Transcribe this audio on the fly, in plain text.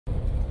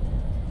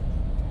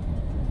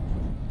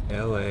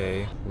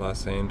LA,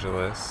 Los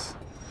Angeles,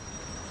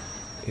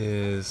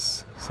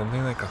 is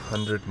something like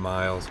 100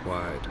 miles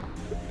wide.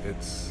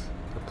 It's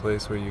a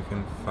place where you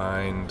can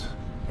find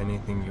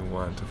anything you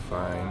want to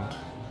find,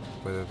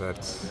 whether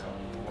that's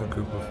a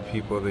group of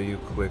people that you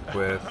click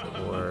with,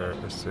 or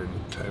a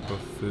certain type of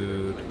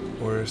food,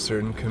 or a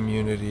certain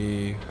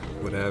community,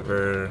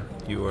 whatever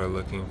you are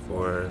looking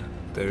for.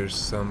 There's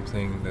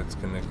something that's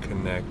going to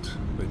connect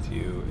with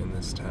you in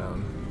this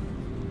town.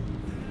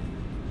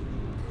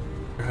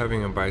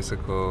 Having a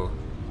bicycle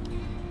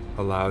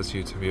allows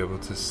you to be able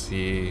to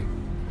see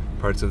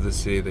parts of the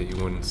city that you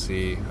wouldn't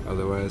see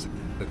otherwise.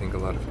 I think a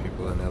lot of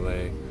people in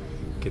LA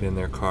get in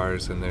their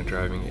cars and they're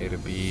driving A to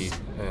B,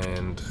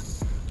 and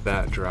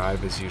that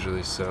drive is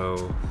usually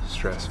so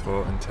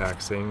stressful and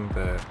taxing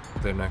that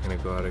they're not going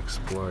to go out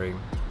exploring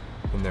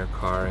in their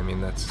car. I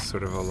mean, that's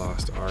sort of a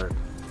lost art.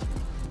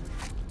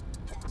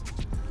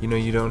 You know,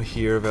 you don't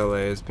hear of LA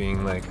as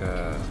being like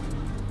a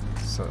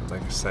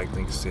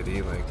cycling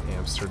city like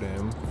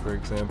Amsterdam, for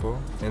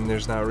example. And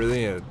there's not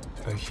really a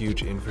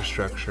huge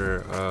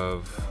infrastructure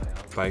of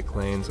bike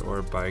lanes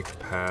or bike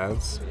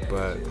paths,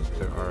 but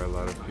there are a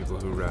lot of people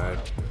who ride.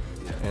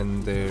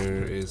 And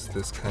there is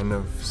this kind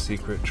of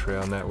secret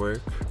trail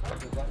network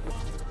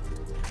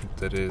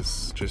that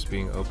is just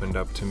being opened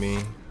up to me.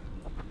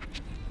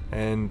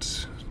 And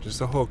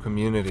just a whole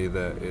community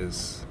that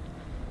is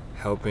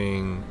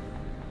helping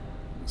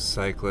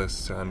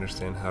cyclists to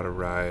understand how to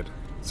ride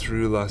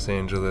through Los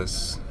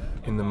Angeles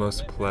in the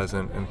most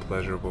pleasant and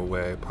pleasurable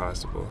way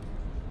possible.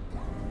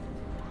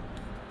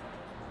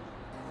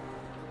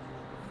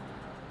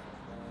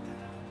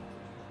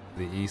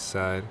 The east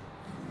side,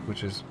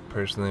 which is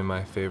personally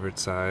my favorite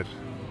side,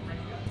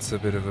 it's a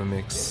bit of a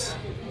mix,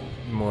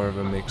 more of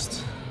a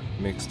mixed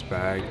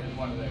bag.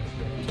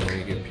 You know,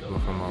 you get people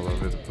from all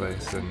over the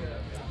place and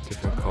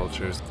different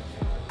cultures.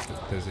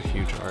 There's a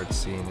huge art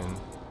scene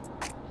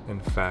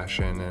and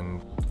fashion,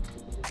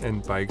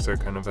 and bikes are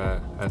kind of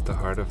at the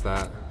heart of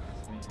that.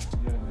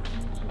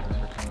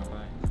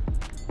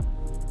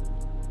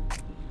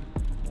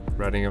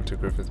 Riding up to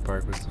Griffith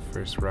Park was the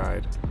first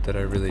ride that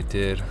I really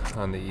did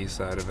on the east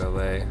side of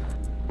LA.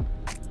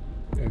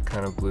 It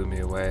kind of blew me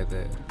away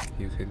that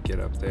you could get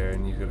up there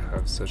and you could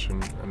have such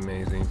an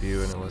amazing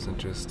view, and it wasn't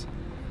just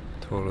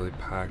totally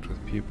packed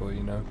with people,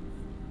 you know?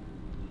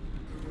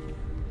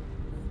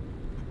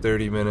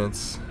 30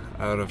 minutes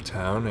out of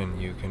town and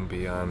you can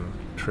be on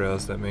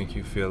trails that make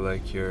you feel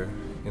like you're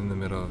in the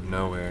middle of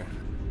nowhere.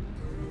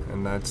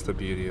 And that's the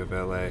beauty of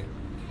LA,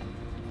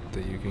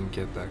 that you can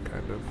get that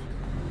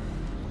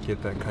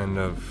kind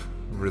of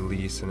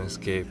release and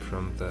escape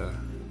from the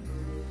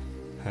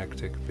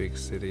hectic big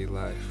city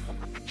life.